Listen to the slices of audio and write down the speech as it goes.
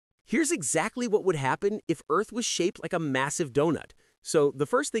Here's exactly what would happen if Earth was shaped like a massive donut. So the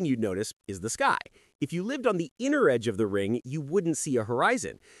first thing you'd notice is the sky. If you lived on the inner edge of the ring, you wouldn't see a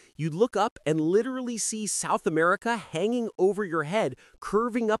horizon. You'd look up and literally see South America hanging over your head,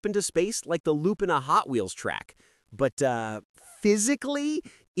 curving up into space like the loop in a Hot Wheels track. But physically,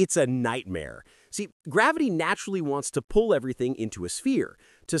 it's a nightmare. See, gravity naturally wants to pull everything into a sphere.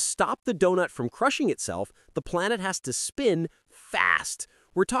 To stop the donut from crushing itself, the planet has to spin fast.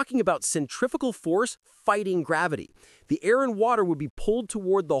 We're talking about centrifugal force fighting gravity. The air and water would be pulled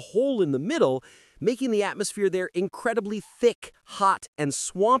toward the hole in the middle, making the atmosphere there incredibly thick, hot, and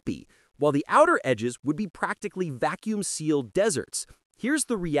swampy, while the outer edges would be practically vacuum-sealed deserts. Here's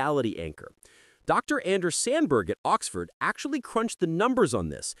the reality anchor. Dr. Anders Sandberg at Oxford actually crunched the numbers on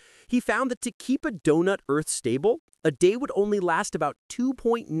this. He found that to keep a donut Earth stable, a day would only last about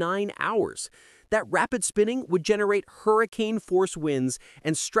 2.9 hours. That rapid spinning would generate hurricane-force winds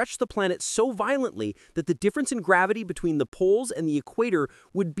and stretch the planet so violently that the difference in gravity between the poles and the equator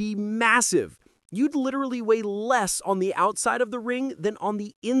would be massive. You'd literally weigh less on the outside of the ring than on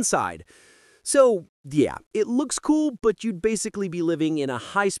the inside. So, yeah, it looks cool, but you'd basically be living in a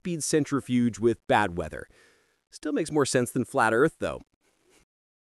high-speed centrifuge with bad weather. Still makes more sense than flat Earth, though.